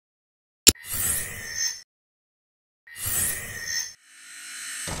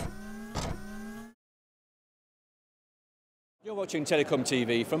You're watching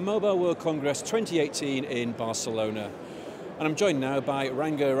TelecomTV from Mobile World Congress 2018 in Barcelona. And I'm joined now by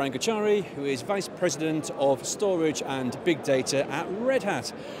Rangachari, who is Vice President of Storage and Big Data at Red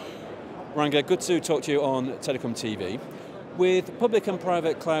Hat. Ranga, good to talk to you on TelecomTV. With public and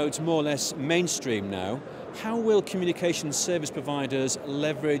private clouds more or less mainstream now, how will communication service providers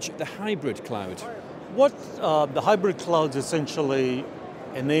leverage the hybrid cloud? What the hybrid clouds essentially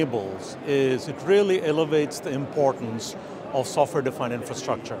enables is it really elevates the importance of software-defined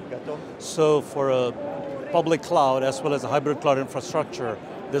infrastructure. So for a public cloud as well as a hybrid cloud infrastructure,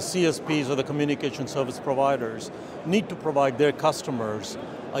 the CSPs or the communication service providers need to provide their customers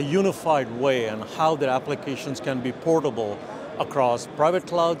a unified way on how their applications can be portable across private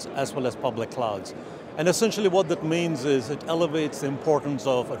clouds as well as public clouds. And essentially what that means is it elevates the importance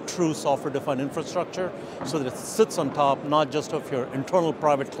of a true software-defined infrastructure so that it sits on top not just of your internal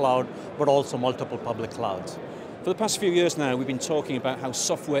private cloud, but also multiple public clouds. For the past few years now, we've been talking about how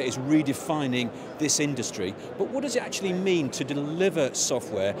software is redefining this industry, but what does it actually mean to deliver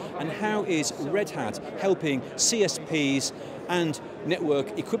software, and how is Red Hat helping CSPs and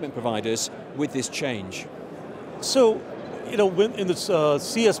network equipment providers with this change? So, in this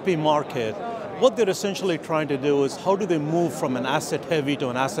CSP market, what they're essentially trying to do is how do they move from an asset-heavy to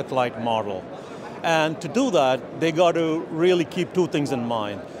an asset-light model? And to do that, they got to really keep two things in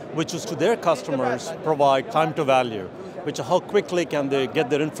mind, which is to their customers provide time to value, which is how quickly can they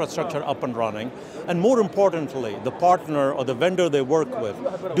get their infrastructure up and running, and more importantly, the partner or the vendor they work with,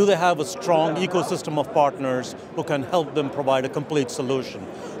 do they have a strong ecosystem of partners who can help them provide a complete solution?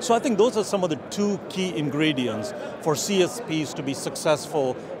 So I think those are some of the two key ingredients for CSPs to be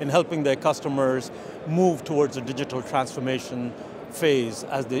successful in helping their customers move towards a digital transformation phase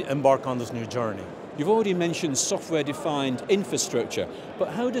as they embark on this new journey. You've already mentioned software-defined infrastructure, but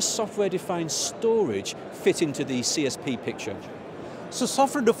how does software-defined storage fit into the CSP picture? So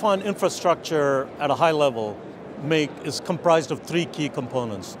software-defined infrastructure at a high level is comprised of three key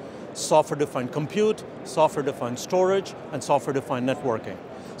components: software-defined compute, software-defined storage, and software-defined networking.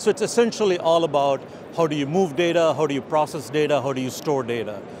 So it's essentially all about how do you move data, how do you process data, how do you store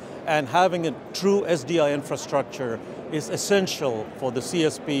data. And having a true SDI infrastructure is essential for the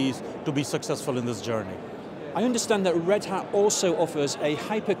CSPs to be successful in this journey. I understand that Red Hat also offers a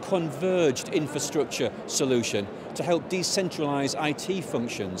hyperconverged infrastructure solution to help decentralize IT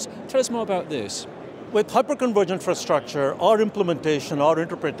functions. Tell us more about this. With hyperconverged infrastructure, our implementation, our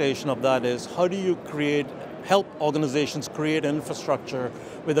interpretation of that is how do you help organizations create an infrastructure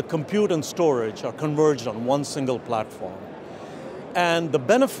where the compute and storage are converged on one single platform. And the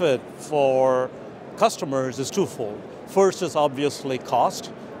benefit for customers is twofold. First is obviously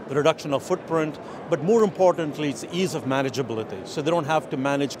cost, the reduction of footprint, but more importantly, it's ease of manageability. So they don't have to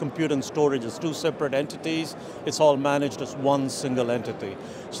manage compute and storage as two separate entities, it's all managed as one single entity.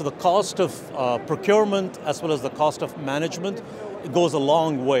 So the cost of procurement as well as the cost of management, it goes a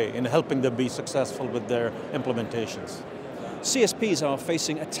long way in helping them be successful with their implementations. CSPs are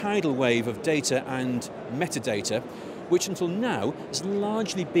facing a tidal wave of data and metadata, which until now has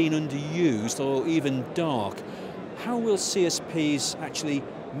largely been underused or even dark. How will CSPs actually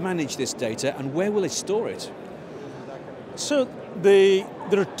manage this data, and where will they store it? So there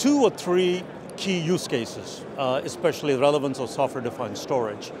are two or three key use cases, especially the relevance of software-defined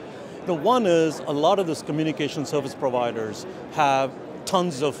storage. One is a lot of these communication service providers have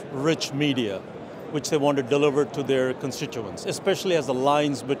tons of rich media which they want to deliver to their constituents, especially as the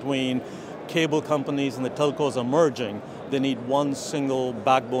lines between cable companies and the telcos are merging. They need one single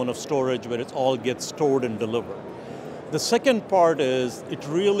backbone of storage where it all gets stored and delivered. The second part is it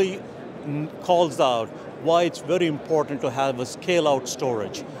really calls out why it's very important to have a scale-out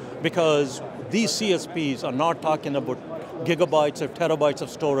storage, because these CSPs are not talking about gigabytes or terabytes of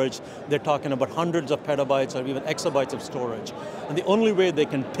storage, they're talking about hundreds of petabytes or even exabytes of storage. And the only way they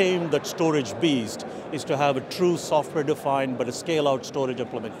can tame that storage beast is to have a true software-defined but a scale-out storage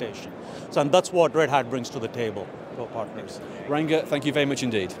implementation. And that's what Red Hat brings to the table to our partners. Ranga, thank you very much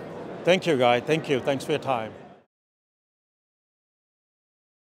indeed. Thank you, Guy. Thank you. Thanks for your time.